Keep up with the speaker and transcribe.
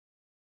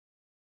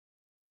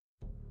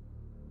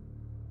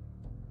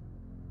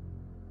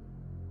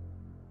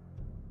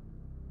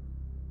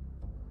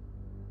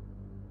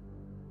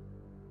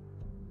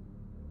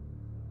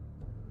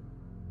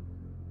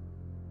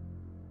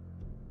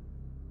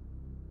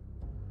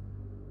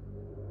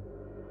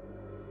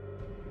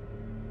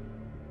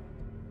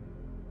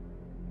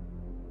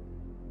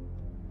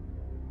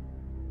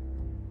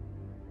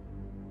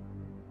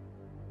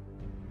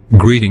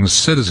Greetings,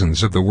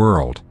 citizens of the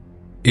world.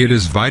 It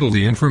is vital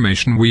the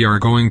information we are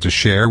going to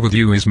share with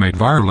you is made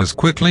viral as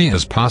quickly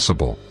as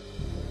possible.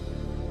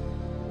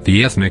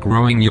 The ethnic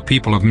Rohingya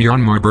people of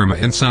Myanmar Burma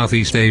in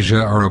Southeast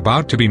Asia are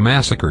about to be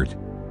massacred.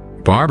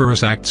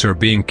 Barbarous acts are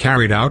being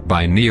carried out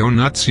by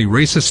neo-Nazi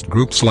racist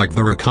groups like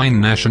the Rakhine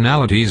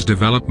Nationalities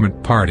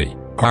Development Party,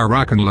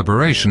 Arakan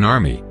Liberation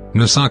Army,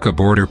 NaSaKa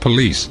Border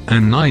Police,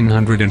 and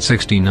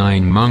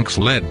 969 monks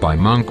led by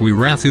Monk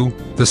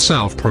Wirathu, the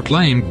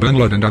self-proclaimed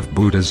Laden of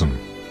Buddhism.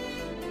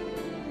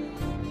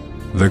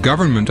 The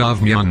government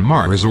of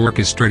Myanmar is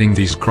orchestrating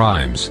these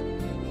crimes.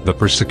 The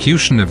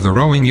persecution of the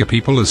Rohingya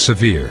people is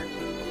severe.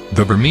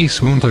 The Burmese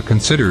junta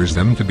considers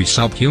them to be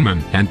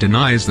subhuman and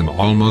denies them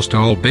almost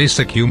all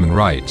basic human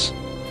rights.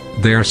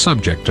 They are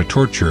subject to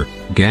torture,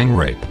 gang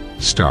rape,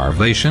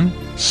 starvation,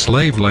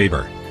 slave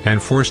labor,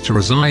 and forced to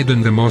reside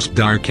in the most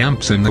dire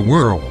camps in the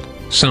world.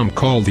 Some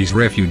call these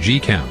refugee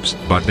camps,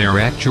 but they are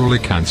actually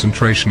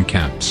concentration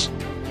camps.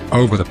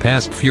 Over the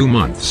past few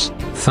months,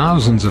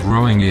 thousands of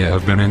Rohingya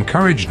have been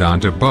encouraged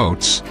onto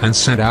boats and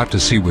sent out to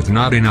sea with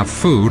not enough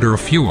food or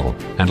fuel,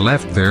 and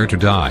left there to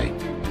die.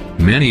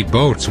 Many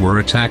boats were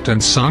attacked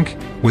and sunk,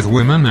 with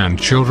women and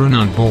children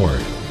on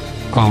board.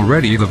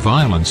 Already the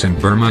violence in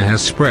Burma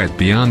has spread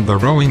beyond the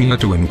Rohingya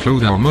to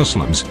include all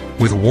Muslims,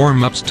 with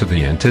warm-ups to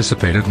the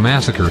anticipated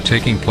massacre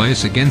taking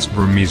place against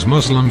Burmese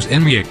Muslims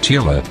in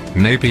Myektila,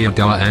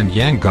 Naypyidaw and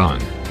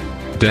Yangon.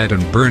 Dead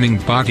and burning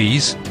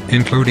bodies,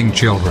 including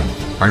children,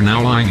 are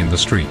now lying in the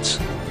streets.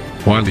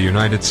 While the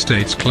United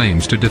States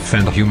claims to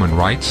defend human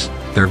rights,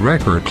 their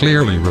record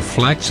clearly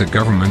reflects a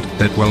government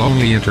that will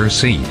only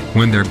intercede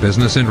when their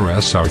business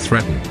interests are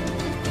threatened.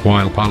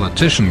 While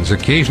politicians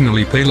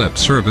occasionally pay lip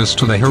service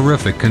to the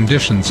horrific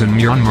conditions in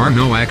Myanmar,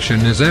 no action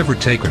is ever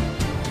taken.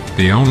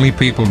 The only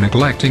people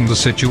neglecting the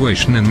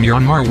situation in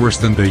Myanmar worse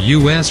than the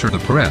US are the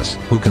press,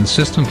 who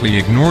consistently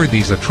ignored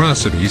these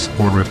atrocities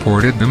or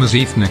reported them as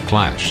ethnic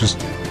clashes.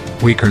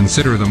 We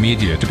consider the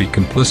media to be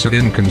complicit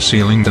in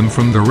concealing them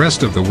from the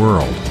rest of the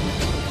world.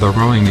 The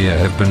Rohingya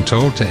have been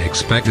told to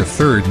expect a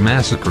third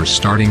massacre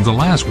starting the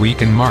last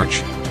week in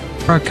March.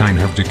 Rakhine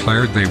have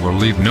declared they will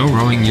leave no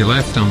Rohingya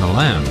left on the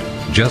land,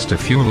 just a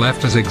few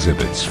left as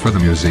exhibits for the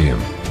museum.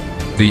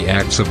 The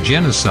acts of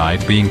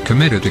genocide being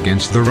committed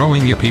against the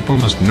Rohingya people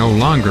must no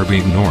longer be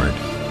ignored.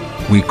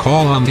 We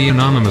call on the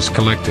anonymous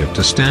collective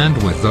to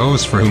stand with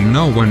those for whom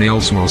no one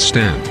else will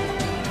stand.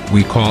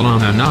 We call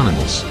on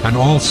Anonymous and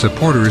all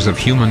supporters of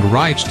human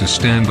rights to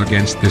stand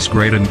against this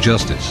great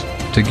injustice,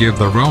 to give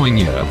the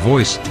Rohingya a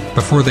voice,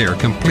 before they are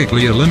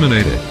completely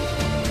eliminated.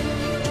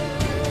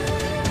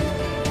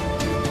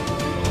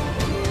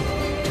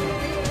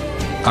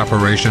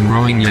 Operation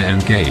Rohingya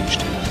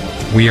engaged.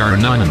 We are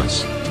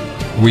anonymous.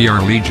 We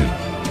are legion.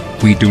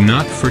 We do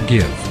not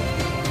forgive.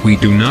 We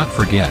do not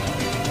forget.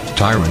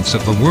 Tyrants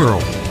of the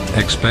world,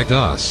 expect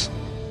us.